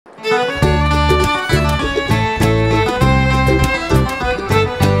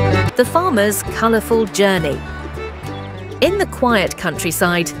the farmer's colourful journey. In the quiet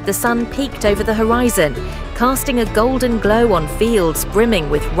countryside, the sun peeked over the horizon, casting a golden glow on fields brimming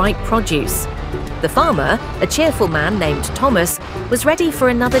with ripe produce. The farmer, a cheerful man named Thomas, was ready for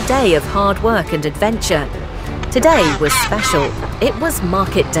another day of hard work and adventure. Today was special. It was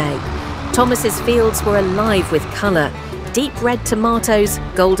market day. Thomas's fields were alive with colour: deep red tomatoes,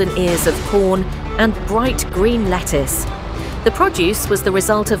 golden ears of corn, and bright green lettuce. The produce was the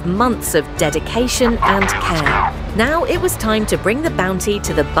result of months of dedication and care. Now it was time to bring the bounty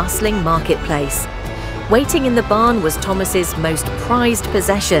to the bustling marketplace. Waiting in the barn was Thomas's most prized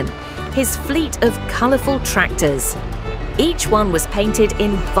possession, his fleet of colourful tractors. Each one was painted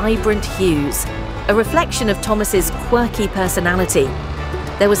in vibrant hues, a reflection of Thomas's quirky personality.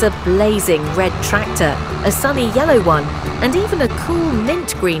 There was a blazing red tractor, a sunny yellow one, and even a cool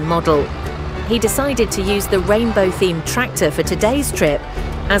mint green model. He decided to use the rainbow-themed tractor for today's trip,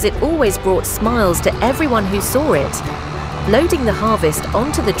 as it always brought smiles to everyone who saw it. Loading the harvest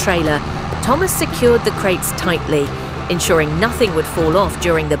onto the trailer, Thomas secured the crates tightly, ensuring nothing would fall off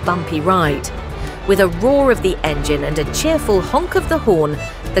during the bumpy ride. With a roar of the engine and a cheerful honk of the horn,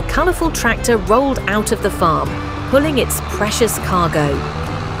 the colourful tractor rolled out of the farm, pulling its precious cargo.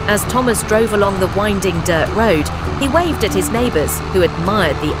 As Thomas drove along the winding dirt road, he waved at his neighbours, who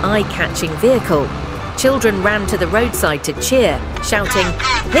admired the eye-catching vehicle. Children ran to the roadside to cheer, shouting,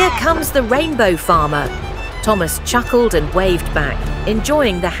 "Here comes the rainbow farmer!" Thomas chuckled and waved back,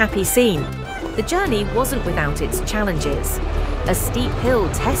 enjoying the happy scene. The journey wasn't without its challenges. A steep hill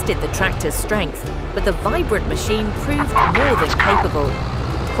tested the tractor's strength, but the vibrant machine proved more than capable.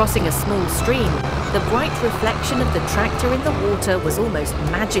 Crossing a small stream, the bright reflection of the tractor in the water was almost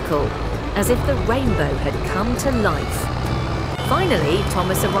magical, as if the rainbow had come to life. Finally,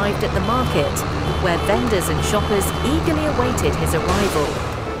 Thomas arrived at the market, where vendors and shoppers eagerly awaited his arrival.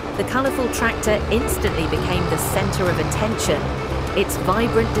 The colourful tractor instantly became the centre of attention, its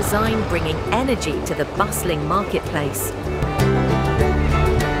vibrant design bringing energy to the bustling marketplace.